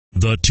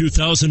The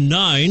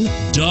 2009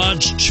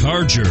 Dodge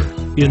Charger.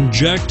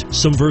 Inject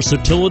some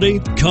versatility,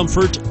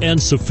 comfort,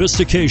 and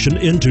sophistication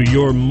into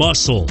your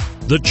muscle.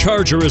 The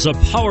Charger is a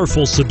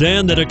powerful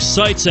sedan that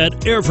excites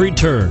at every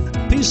turn.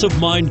 Peace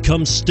of mind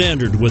comes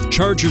standard with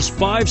Charger's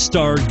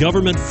 5-star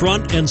government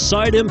front and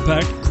side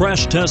impact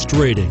crash test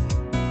rating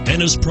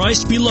and is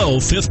priced below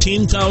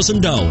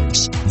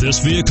 $15,000. This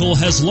vehicle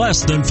has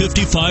less than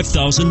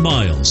 55,000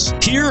 miles.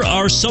 Here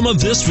are some of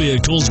this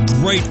vehicle's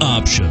great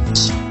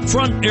options: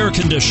 front air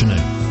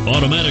conditioning,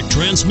 automatic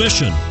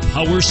transmission,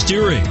 power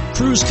steering,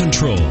 cruise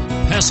control,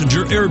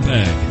 passenger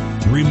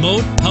airbag,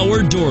 remote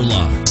power door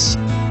locks,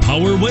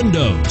 power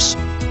windows,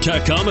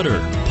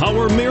 tachometer,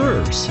 power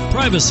mirrors,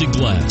 privacy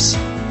glass.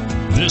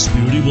 This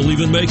beauty will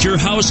even make your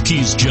house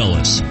keys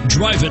jealous.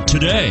 Drive it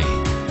today.